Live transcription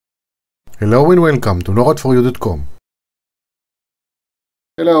Hello and welcome to NORAD4U.com.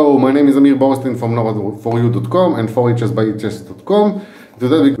 Hello, my name is Amir Borstein from NORAD4U.com and 4HS.com.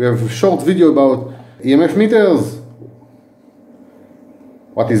 Today we have a short video about EMF meters.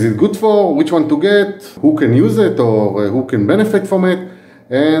 What is it good for, which one to get, who can use it or who can benefit from it,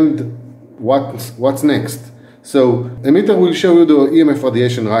 and what's next. So a meter will show you the EMF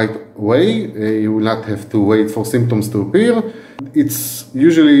radiation right away. You will not have to wait for symptoms to appear. It's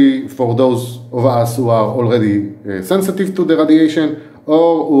usually for those of us who are already sensitive to the radiation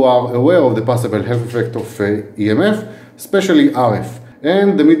or who are aware of the possible health effect of EMF, especially RF.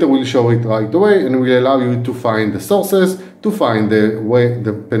 And the meter will show it right away and will allow you to find the sources, to find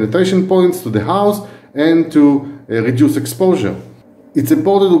the penetration points to the house, and to reduce exposure. It's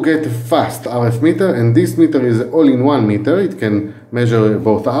important to get a fast RF meter, and this meter is an all-in-one meter. It can measure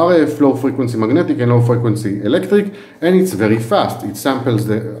both RF, low frequency magnetic and low frequency electric, and it's very fast. It samples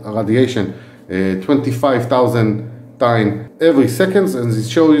the radiation 25,000 times every second, and it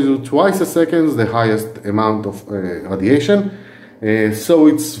shows you twice a second the highest amount of radiation. So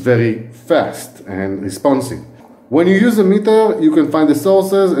it's very fast and responsive. When you use a meter, you can find the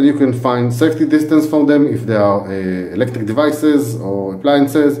sources and you can find safety distance from them if they are electric devices or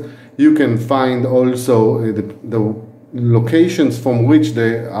appliances. You can find also the locations from which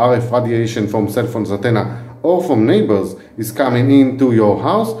the RF radiation from cell phones antenna or from neighbors is coming into your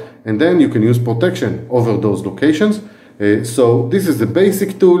house, and then you can use protection over those locations. So this is the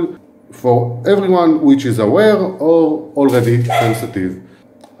basic tool for everyone which is aware or already sensitive.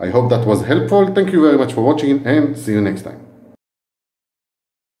 I hope that was helpful. Thank you very much for watching and see you next time.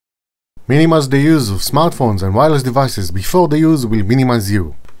 Minimize the use of smartphones and wireless devices before the use will minimize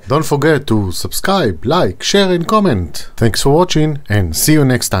you. Don't forget to subscribe, like, share and comment. Thanks for watching and see you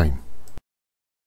next time.